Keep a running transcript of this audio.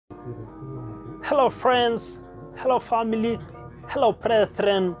Hello friends, hello family, hello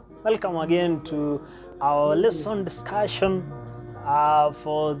brethren. Welcome again to our lesson discussion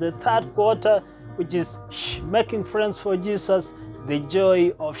for the third quarter, which is Making Friends for Jesus, the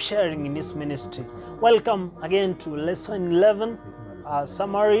joy of sharing in His ministry. Welcome again to lesson 11,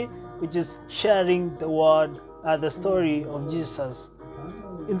 summary, which is sharing the word, the story of Jesus.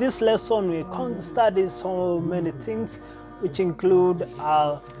 In this lesson, we're going to study so many things, which include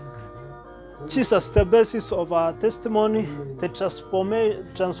Jesus, the basis of our testimony, the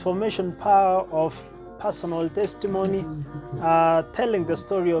transformation power of personal testimony, telling the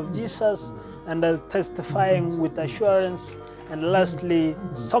story of Jesus, and testifying with assurance, and lastly,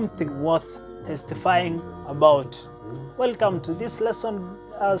 something worth testifying about. Welcome to this lesson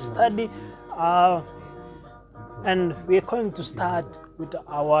study, and we are going to start with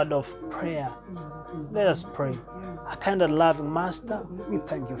a word of prayer. Let us pray. Our kind and loving Master, we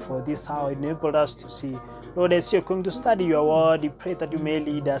thank you for this, how it enabled us to see. Lord, as you're going to study your word, we pray that you may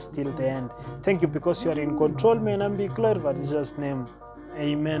lead us till the end. Thank you because you are in control. May and be glorified in Jesus' name.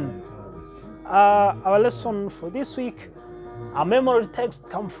 Amen. Our lesson for this week, our memory text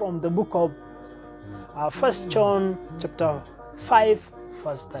comes from the book of 1 John chapter 5,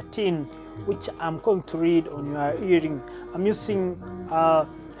 verse 13, which I'm going to read on your hearing. I'm using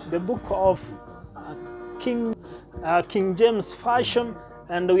the book of King James Version,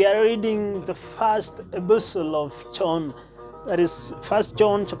 and we are reading the first epistle of John. That is 1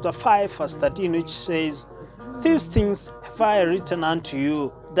 John chapter 5, verse 13, which says, "These things have I written unto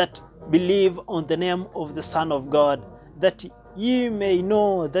you, that believe on the name of the Son of God, that ye may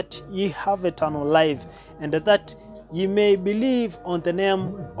know that ye have eternal life, and that ye may believe on the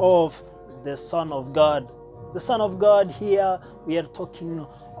name of the Son of God." The Son of God here, we are talking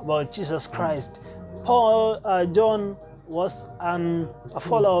about Jesus Christ. John was a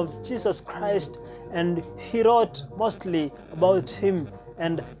follower of Jesus Christ, and he wrote mostly about him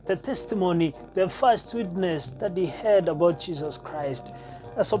and the testimony, the first witness that he had about Jesus Christ,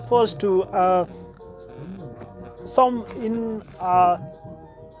 as opposed to some in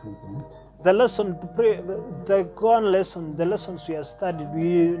the lesson, the lessons we have studied,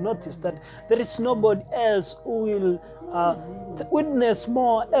 we noticed that there is nobody else who will witness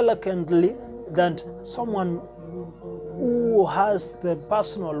more eloquently than someone who has the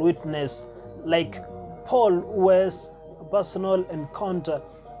personal witness, like Paul, who has a personal encounter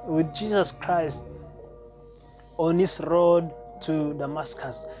with Jesus Christ on his road to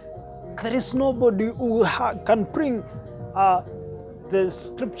Damascus. There is nobody who can bring the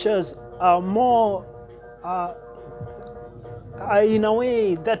scriptures more in a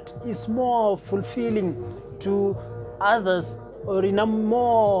way that is more fulfilling to others, or in a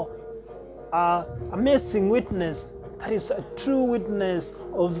more amazing witness that is a true witness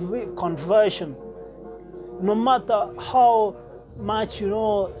of conversion. No matter how much you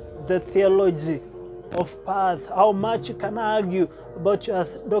know the theology of path, how much you can argue about your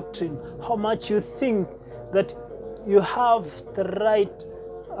doctrine, how much you think that you have the right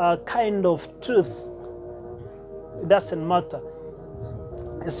kind of truth, it doesn't matter.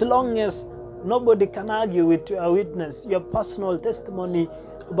 As long as nobody can argue with your witness, your personal testimony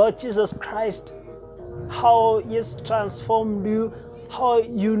about Jesus Christ, how He has transformed you, how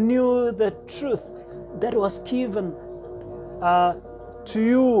you knew the truth that was given to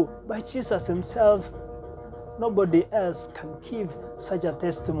you by Jesus Himself, nobody else can give such a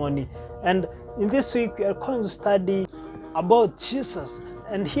testimony. And in this week, we are going to study about Jesus.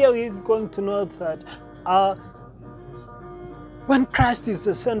 And here we're going to note that when Christ is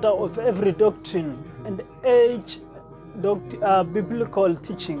the center of every doctrine and each biblical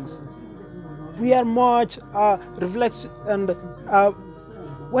teachings, we are much reflection. And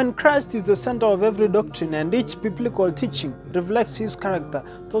when Christ is the center of every doctrine and each biblical teaching reflects His character,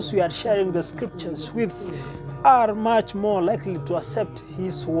 those we are sharing the scriptures with are much more likely to accept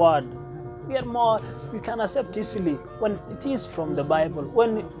His word. We can accept easily when it is from the Bible,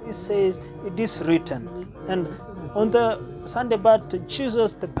 when it says it is written. And on the Sunday, but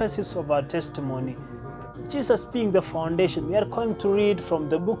Jesus, the basis of our testimony, Jesus being the foundation, we are going to read from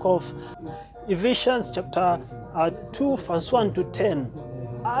the book of Ephesians chapter 2, verse 1 to 10.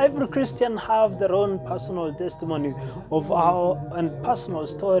 Every Christian have their own personal testimony of and personal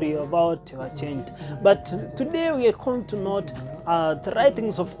story about they were changed. But today we are going to note the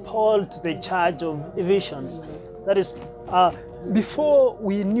writings of Paul to the church of Ephesians. That is, before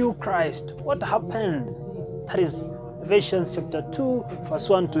we knew Christ, what happened? That is Ephesians chapter 2, verse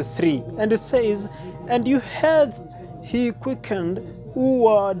 1 to 3. And it says, "And you had he quickened who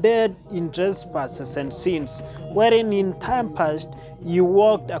were dead in trespasses and sins, wherein in time past ye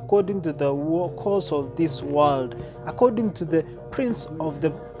walked according to the course of this world, according to the prince of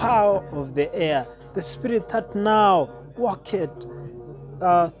the power of the air, the spirit that now walketh,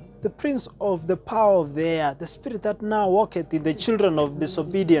 the prince of the power of the air, the spirit that now walketh in the children of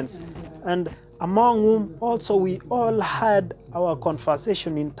disobedience, and among whom also we all had our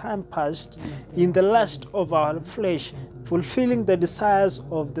conversation in time past in the lust of our flesh, fulfilling the desires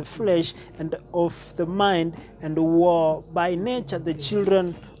of the flesh and of the mind, and were by nature the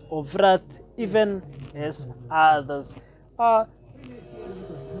children of wrath, even as others.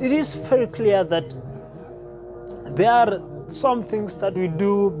 It is very clear that there are some things that we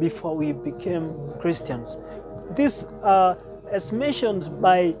do before we became Christians. This, as mentioned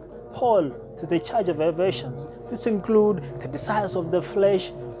by Paul to the church of Ephesians, this include the desires of the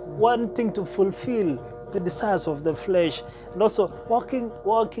flesh, wanting to fulfill the desires of the flesh, and also walking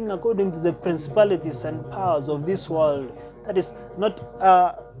according to the principalities and powers of this world. That is not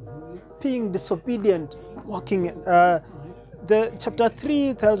being disobedient, walking. The chapter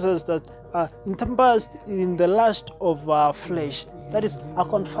 3 tells us that encompassed in the lust of our flesh. That is a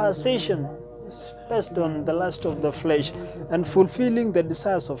conversation based on the lust of the flesh and fulfilling the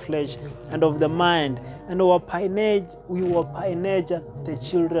desires of flesh and of the mind. And we were by nature the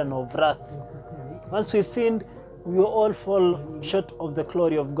children of wrath. Once we sinned, we all fall short of the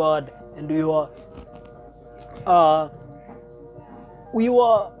glory of God, and we were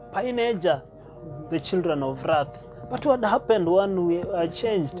by nature the children of wrath. But what happened when we are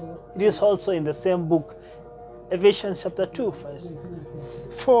changed? It is also in the same book, Ephesians chapter 2, verse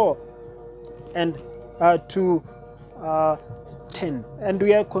 4 and to 10. And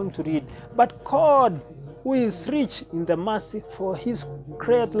we are going to read, "But God, who is rich in the mercy for his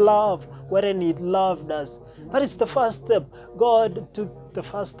great love, wherein he loved us." That is the first step. God took the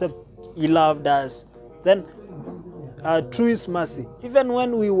first step. He loved us. Then through his mercy, even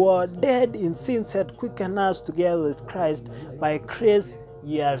when we were dead in sins, had quickened us together with Christ. By grace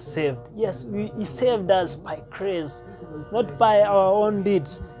ye are saved. Yes, he saved us by grace, not by our own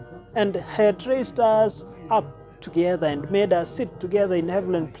deeds, and had raised us up together and made us sit together in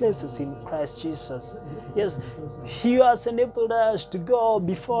heavenly places in Christ Jesus. Yes, he has enabled us to go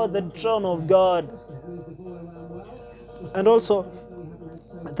before the throne of God, and also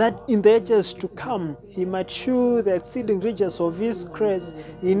that in the ages to come he might shew the exceeding riches of his grace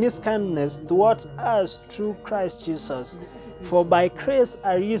in his kindness towards us through Christ Jesus. For by grace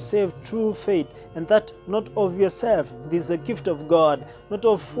are ye saved through faith, and that not of yourself, this is the gift of God, not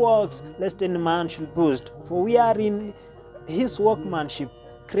of works, lest any man should boast. For we are in his workmanship,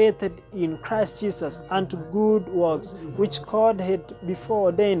 created in Christ Jesus unto good works, which God had before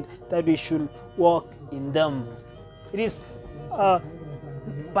ordained that we should walk in them. It is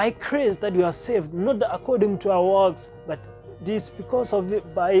by grace that you are saved, not according to our works, but this because of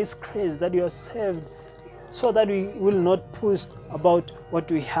it, by his grace that you are saved, so that we will not boast about what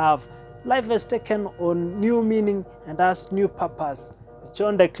we have. Life has taken on new meaning and has new purpose.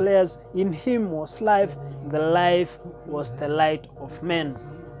 John declares, "In him was life, and the life was the light of men."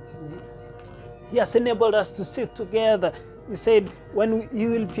 He has enabled us to sit together. He said, when he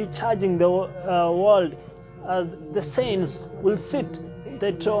will be charging the world, the saints will sit in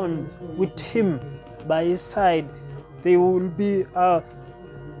the throne with him by his side. They will be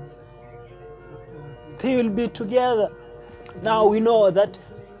together. Now we know that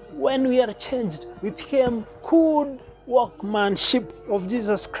when we are changed, we became good workmanship of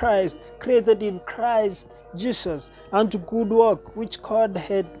Jesus Christ, created in Christ Jesus unto good work, which God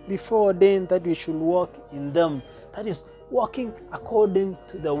had before ordained that we should walk in them. That is, walking according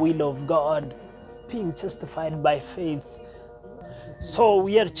to the will of God, being justified by faith. So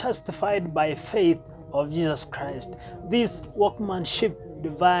we are justified by faith of Jesus Christ. This workmanship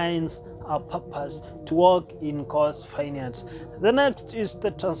defines our purpose to walk in God's finance. The next is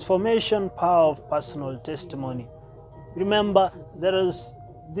the transformation power of personal testimony. Remember, there is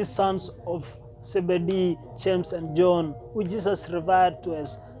the sons of Zebedee, James and John, who Jesus referred to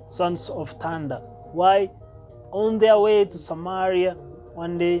as sons of thunder. Why? On their way to Samaria,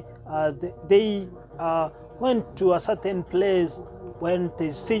 one day they went to a certain place when they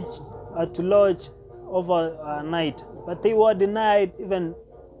seek to lodge over night, but they were denied even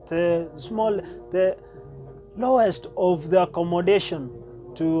the lowest of the accommodation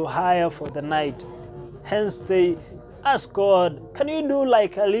to hire for the night. Hence they asked God, "Can you do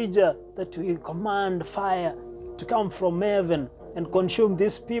like Elijah, that we command fire to come from heaven and consume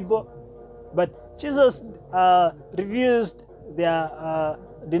these people?" But Jesus refused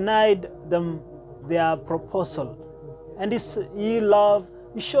denied them their proposal. And he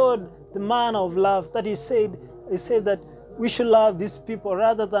showed the manner of love that he said that we should love these people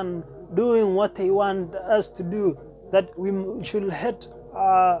rather than doing what they want us to do, that we should hate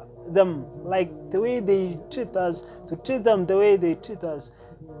them like the way they treat us, to treat them the way they treat us.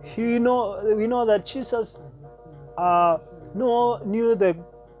 We know that Jesus knew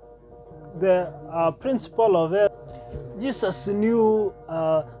the principle of it. Jesus knew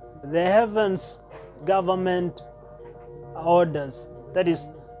the heavens government orders. That is,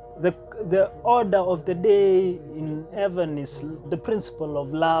 the order of the day in heaven is the principle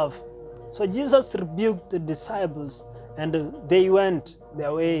of love. So Jesus rebuked the disciples and they went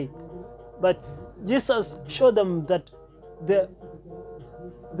their way. But Jesus showed them that the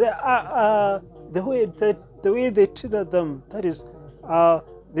way they treated them, that is,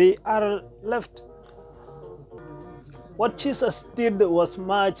 they are left. What Jesus did was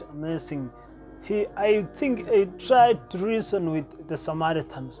much amazing. I think he tried to reason with the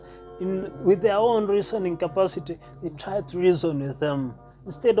Samaritans. With their own reasoning capacity, he tried to reason with them.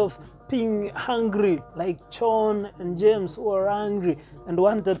 Instead of being hungry like John and James, who were hungry and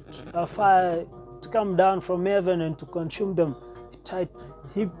wanted a fire to come down from heaven and to consume them,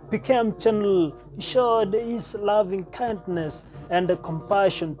 he became gentle. He showed his loving kindness and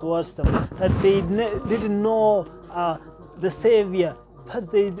compassion towards them, that they didn't know the Savior,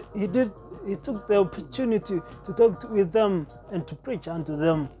 but he took the opportunity to talk with them and to preach unto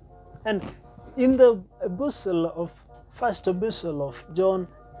them. And in the first epistle of John,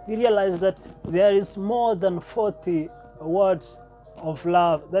 we realize that there is more than 40 words of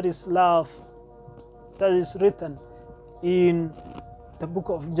love, that is written in the book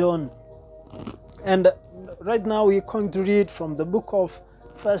of John. And right now we're going to read from the book of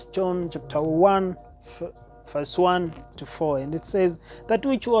 1 John chapter 1, verse 1 to 4, and it says, that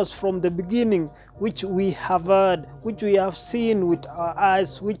which was from the beginning, which we have heard, which we have seen with our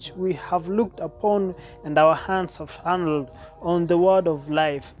eyes, which we have looked upon, and our hands have handled on the word of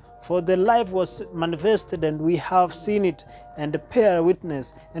life. For the life was manifested, and we have seen it, and bear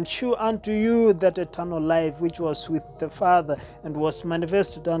witness, and shew unto you that eternal life which was with the Father, and was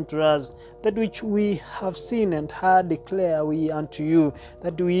manifested unto us. That which we have seen and heard declare we unto you,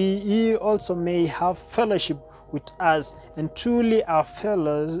 that ye also may have fellowship with us. And truly our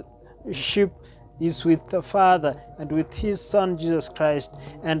fellowship is with the Father and with his Son Jesus Christ.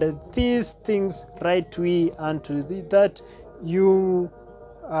 And these things write we unto thee, that your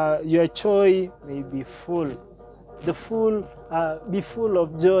joy may be full. Be full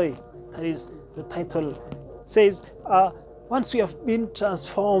of joy. That is the title. It says, once we have been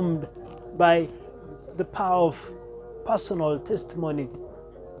transformed by the power of personal testimony,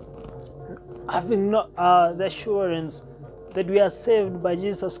 having the assurance that we are saved by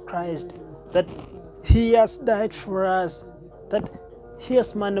Jesus Christ, that he has died for us, that he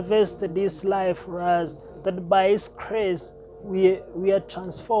has manifested his life for us, that by his grace we are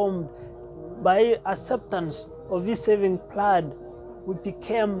transformed. By acceptance of his saving blood, we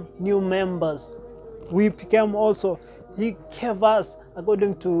became new members. We became also, he gave us,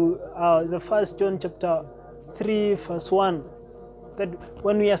 according to the 1 John chapter 3 verse 1, that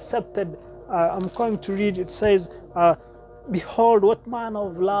when we accepted, I'm going to read, it says, behold what manner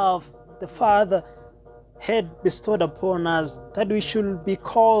of love the Father had bestowed upon us, that we should be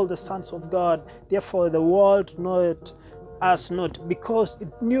called the sons of God. Therefore the world knoweth us not, because it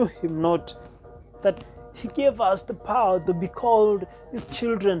knew him not. That he gave us the power to be called his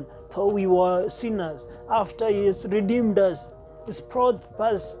children, though we were sinners. After he has redeemed us, he's brought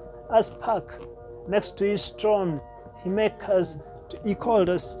us back next to his throne. He called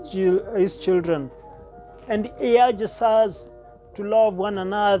us his children. And he urges us to love one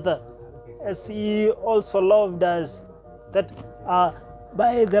another as he also loved us. That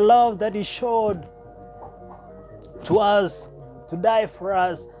by the love that he showed to us, to die for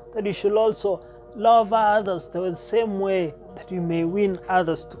us, that we should also love others the same way, that we may win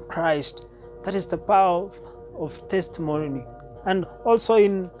others to Christ. That is the power of testimony. And also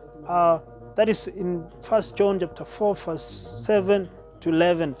that is in 1 John chapter 4 verse 7 to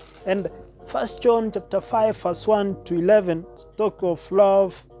 11, and 1 John chapter 5 verse 1 to 11 talk of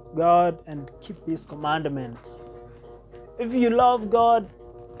love God and keep his commandments. If you love God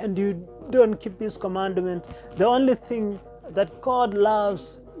and you don't keep his commandment, the only thing that God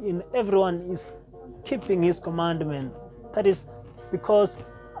loves in everyone is keeping his commandment. That is because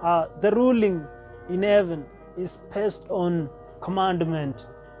the ruling in heaven is based on commandment.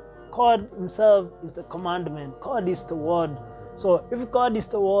 God himself is the commandment. God is the word. So if God is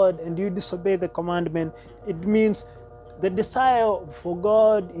the word and you disobey the commandment, it means the desire for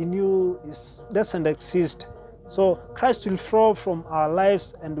God in you doesn't exist. So Christ will flow from our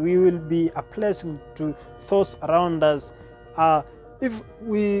lives, and we will be a blessing to those around us. If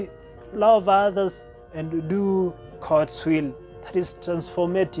we love others and do God's will, that is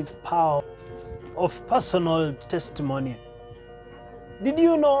transformative power of personal testimony. Did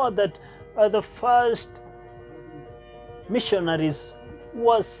you know that the first missionaries who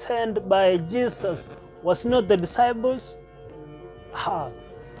was sent by Jesus was not the disciples?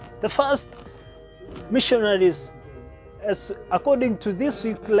 The first missionaries, as according to this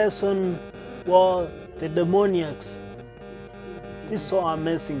week's lesson, were the demoniacs. It is so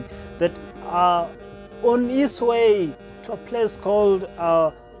amazing that on his way to a place called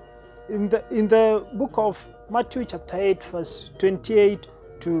in the book of Matthew chapter 8 verse 28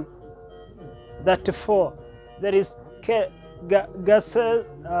 to 34, there is Gergesenes.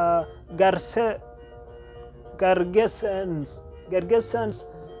 Gergesenes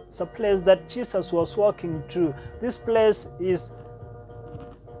is a place that Jesus was walking through. This place is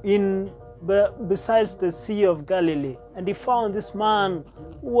besides the Sea of Galilee, and he found this man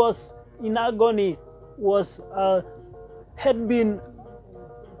who was in agony, had been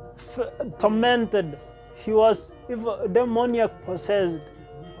tormented. He was demoniac possessed,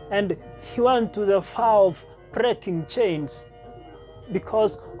 and he went to the vow of breaking chains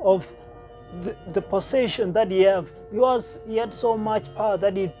because of the possession that he had. He had so much power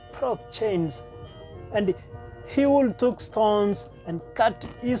that he broke chains, and he would took stones and cut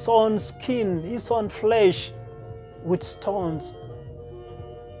his own skin, his own flesh with stones.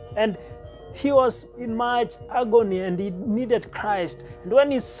 And he was in much agony, and he needed Christ. And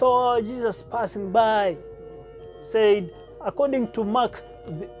when he saw Jesus passing by, said, according to Mark,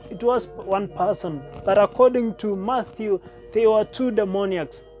 it was one person, but according to Matthew, there were two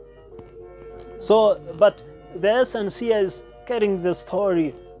demoniacs. So, but the essence here is carrying the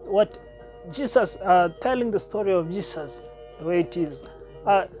story, what Jesus, telling the story of Jesus, the way it is.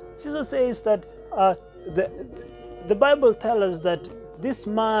 Jesus says that the Bible tells us that this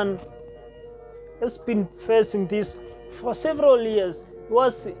man has been facing this for several years. He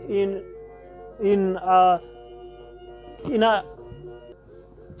was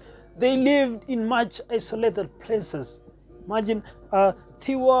they lived in much isolated places. Imagine,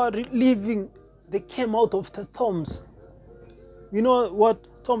 they were living, they came out of the tombs. You know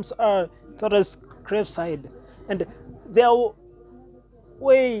what tombs are? That is graveside. And their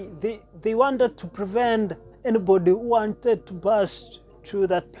way, they wanted to prevent anybody who wanted to burst through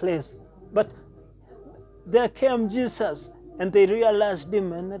that place. But there came Jesus, and they realized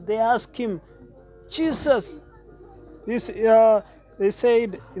him, and they asked him, Jesus, they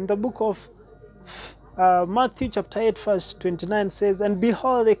said in the book of Matthew chapter 8 verse 29 says, and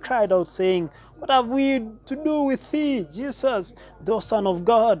behold, they cried out saying, what have we to do with thee, Jesus, thou Son of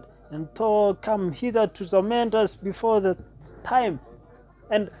God? And thou come hither to torment us before the time.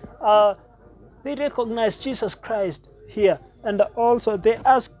 And they recognized Jesus Christ here. And also they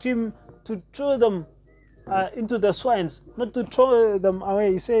asked him to throw them into the swines, not to throw them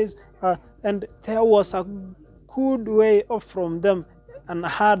away. He says, and there was a good way off from them, and a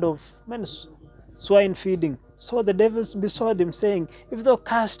herd of many swine feeding. So the devils besought him, saying, if thou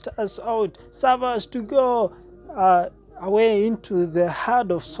cast us out, suffer us to go away into the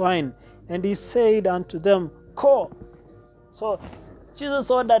herd of swine. And he said unto them, go. So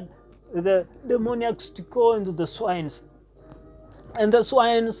Jesus ordered the demoniacs to go into the swines. And the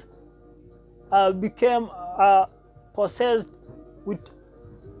swines became possessed with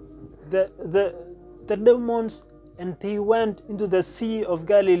the demons, and they went into the Sea of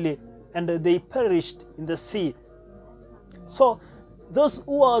Galilee, and they perished in the sea. So those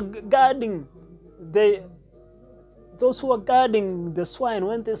who are guarding the swine,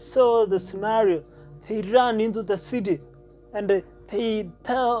 when they saw the scenario, they ran into the city, and they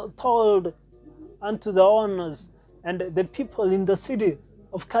told unto the owners and the people in the city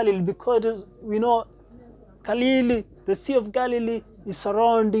of Galilee, because we know Galilee, the Sea of Galilee, is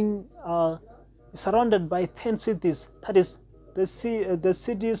surrounded by 10 cities. That is the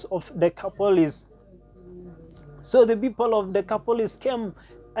cities of Decapolis. So the people of Decapolis came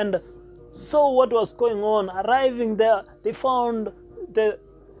and saw what was going on. Arriving there, they found the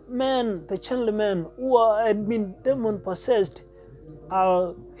gentlemen who had been demon possessed,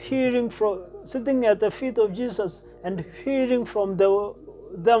 sitting at the feet of Jesus and hearing from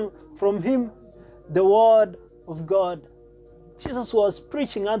him the word of God. Jesus was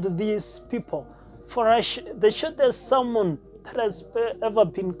preaching unto these people for the shortest sermon that has ever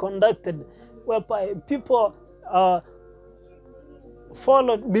been conducted, whereby people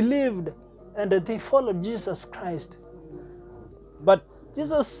believed, and they followed Jesus Christ. But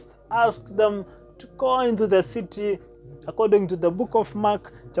Jesus asked them to go into the city, according to the book of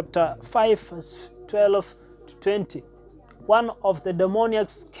Mark, chapter 5, verse 12 to 20. One of the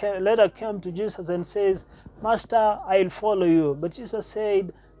demoniacs later came to Jesus and says, Master, I will follow you. But Jesus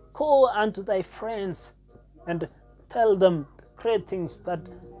said, go unto thy friends and tell them the great things that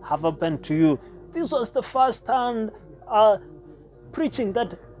have happened to you. This was the first hand preaching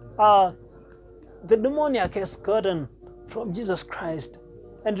that the demoniac has gotten from Jesus Christ.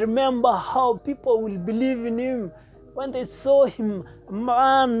 And remember how people will believe in him when they saw him, a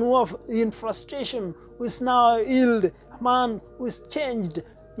man who was in frustration, who is now healed, a man who is changed.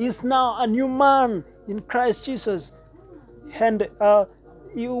 He is now a new man in Christ Jesus. And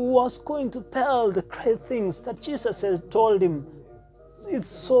he was going to tell the great things that Jesus had told him. It's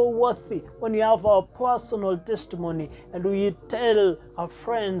so worthy when we have our personal testimony and we tell our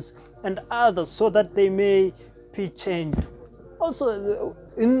friends and others so that they may be changed. Also,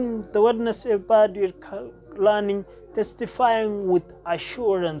 in the Wednesday part, we're learning testifying with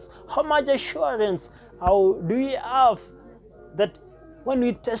assurance. How much assurance do we have that when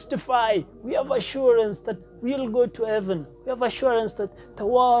we testify, we have assurance that we'll go to heaven. We have assurance that the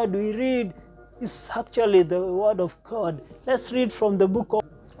word we read is actually the word of God. Let's read from the book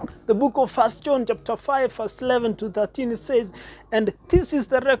of 1 John chapter 5 verse 11 to 13. It says, and this is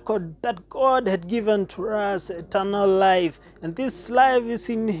the record that God had given to us, eternal life, and this life is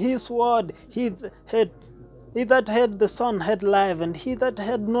in his word. He that had the Son had life, and he that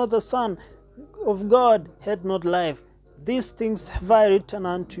had not the Son of God had not life. These things have I written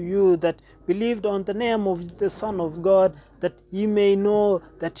unto you that believed on the name of the Son of God, that ye may know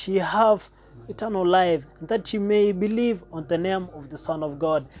that ye have eternal life, and that ye may believe on the name of the Son of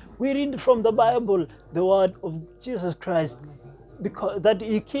God. We read from the Bible the word of Jesus Christ, because that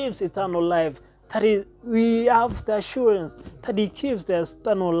he gives eternal life, that we have the assurance that he gives the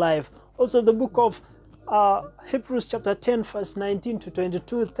eternal life. Also the book of Hebrews chapter 10 verse 19 to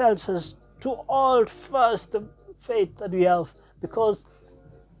 22 tells us to all first the faith that we have, because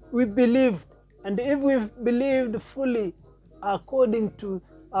we believed, and if we've believed fully according to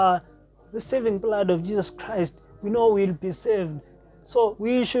the saving blood of Jesus Christ, we know we'll be saved. So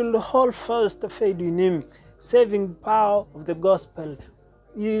we should hold first the faith in him, saving power of the gospel.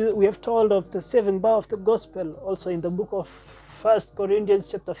 We have told of the saving power of the gospel also in the book of 1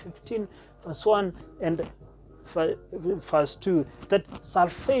 Corinthians chapter 15 verse 1 and verse 2, that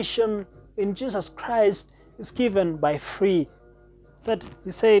salvation in Jesus Christ is given by free. That he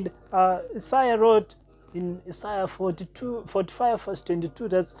said, Isaiah wrote in Isaiah 45 verse 22,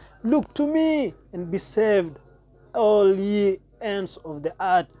 that's, look to me and be saved, all ye ends of the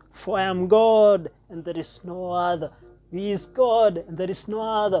earth, for I am God and there is no other. He is God and there is no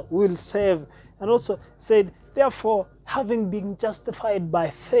other who will save. And also said, therefore, having been justified by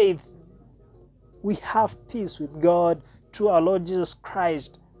faith, we have peace with God through our Lord Jesus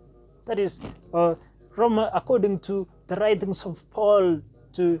Christ. That is according to the writings of Paul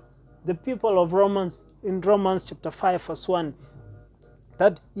to the people of Romans, in Romans chapter 5 verse 1,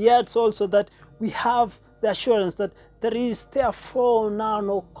 that he adds also that we have the assurance that there is therefore now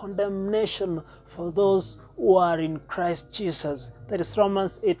no condemnation for those who are in Christ Jesus. That is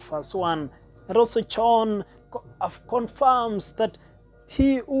Romans 8 verse 1. And also John confirms that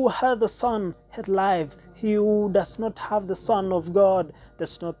he who had the Son had life. He who does not have the Son of God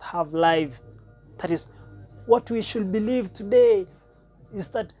does not have life. That is what we should believe today, is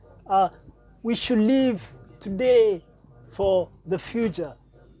that we should live today for the future.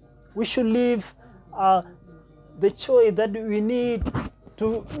 We should live the joy that we need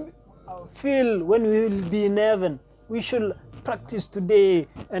to feel when we will be in heaven. We should practice today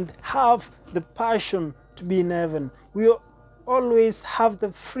and have the passion to be in heaven. We always have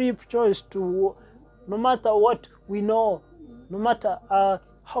the free choice to, no matter what we know, no matter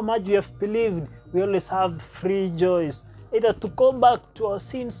how much we have believed, we always have free joys, either to go back to our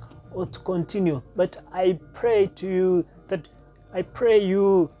sins or to continue. But I pray to you that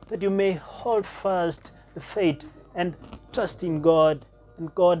you may hold fast the faith and trust in God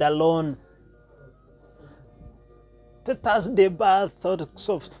and God alone. The Thursday birth thought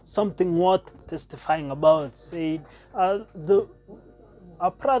of something worth testifying about. Said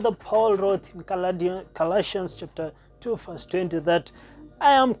our brother Paul wrote in Galatians chapter 2 verse 20 that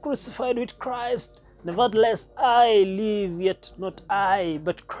I am crucified with Christ. Nevertheless, I live, yet not I,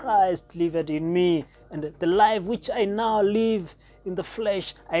 but Christ liveth in me. And the life which I now live in the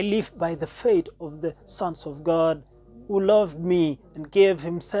flesh, I live by the faith of the sons of God, who loved me and gave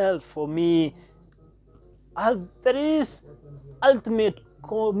himself for me. There is ultimate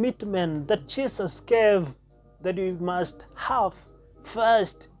commitment that Jesus gave, that we must have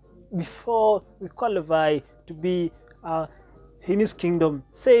first before we qualify to be in his kingdom.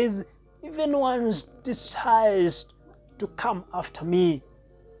 It says, if anyone desires to come after me,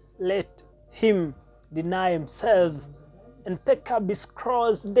 let him deny himself and take up his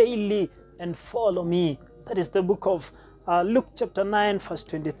cross daily and follow me. That is the book of Luke chapter 9 verse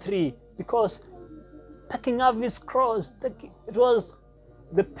 23. Because taking up his cross, it was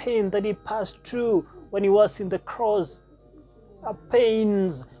the pain that he passed through when he was in the cross,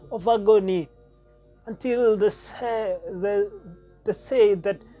 pains of agony, until the say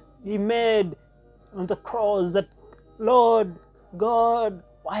that he made on the cross, that Lord God,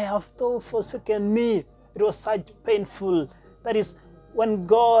 why have thou forsaken me? It was such painful. That is when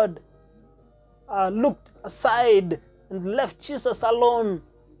God looked aside and left Jesus alone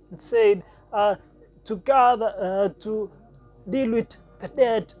and said, to deal with the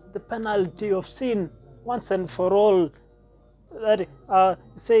debt, the penalty of sin once and for all. That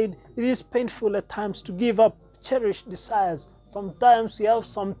said, it is painful at times to give up cherished desires. Sometimes we have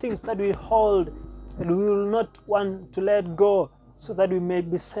some things that we hold and we will not want to let go so that we may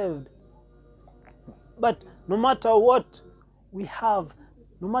be saved. But no matter what we have,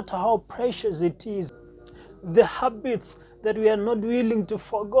 no matter how precious it is, the habits that we are not willing to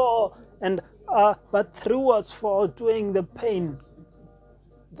forgo, and but the rewards for outweighing the pain,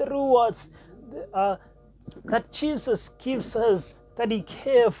 the rewards that Jesus gives us, that he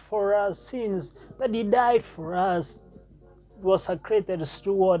cared for our sins, that he died for us, was a greatest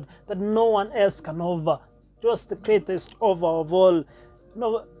reward that no one else can offer. It was the greatest offer of all.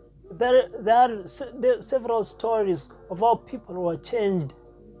 No, there are several stories of how people were changed,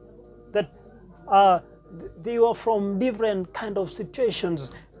 that they were from different kind of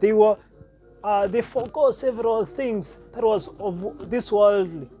situations. They forgot several things that was of this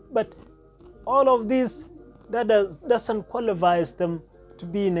world, but all of this that doesn't qualify them to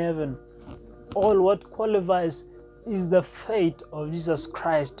be in heaven. All what qualifies is the faith of Jesus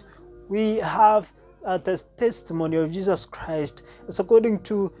Christ. We have the testimony of Jesus Christ. It's according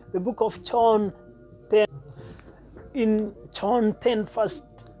to the book of John 10. In John 10 verse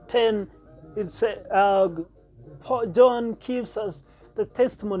 10, it's John gives us the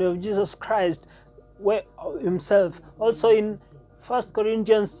testimony of Jesus Christ himself. Also in 1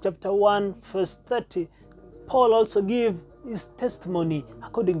 Corinthians chapter 1 verse 30, Paul also gives his testimony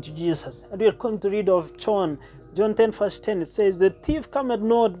according to Jesus. And we are going to read of John 10 verse 10. It says, the thief cometh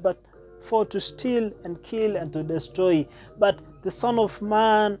not but for to steal and kill and to destroy, but the Son of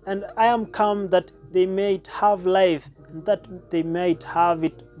Man, and I am come that they might have life, and that they might have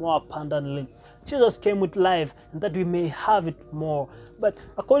it more abundantly. Jesus came with life, and that we may have it more. But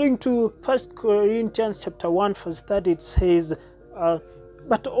according to 1 Corinthians chapter 1 verse 30, it says,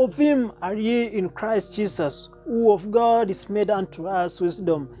 but of him are ye in Christ Jesus, who of God is made unto us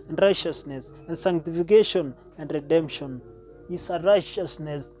wisdom and righteousness and sanctification and redemption. Is a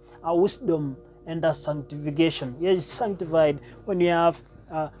righteousness, a wisdom, and a sanctification. He is sanctified when you have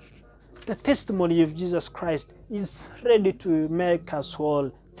the testimony of Jesus Christ. Is ready to make us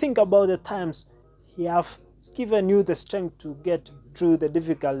whole. Think about the times he has given you the strength to get through the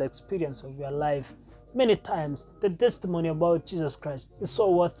difficult experience of your life. Many times the testimony about Jesus Christ is so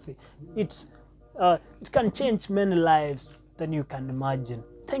worthy. It can change many lives than you can imagine.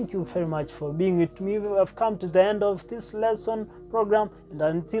 Thank you very much for being with me. We have come to the end of this lesson program, and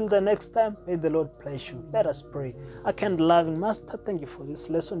until the next time, may the Lord bless you. Let us pray. Our kind loving Master, thank you for this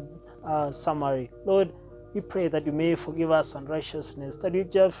lesson summary. Lord, we pray that you may forgive us unrighteousness that we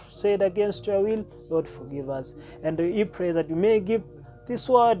have said against your will. Lord, forgive us. And we pray that you may give this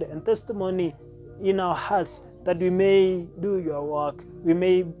word and testimony in our hearts, that we may do your work, we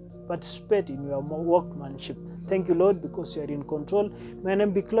may participate in your workmanship. Thank you, Lord, because you are in control. May your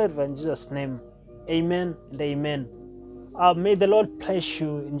name be glorified in Jesus' name. Amen and amen. May the Lord bless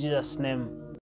you in Jesus' name.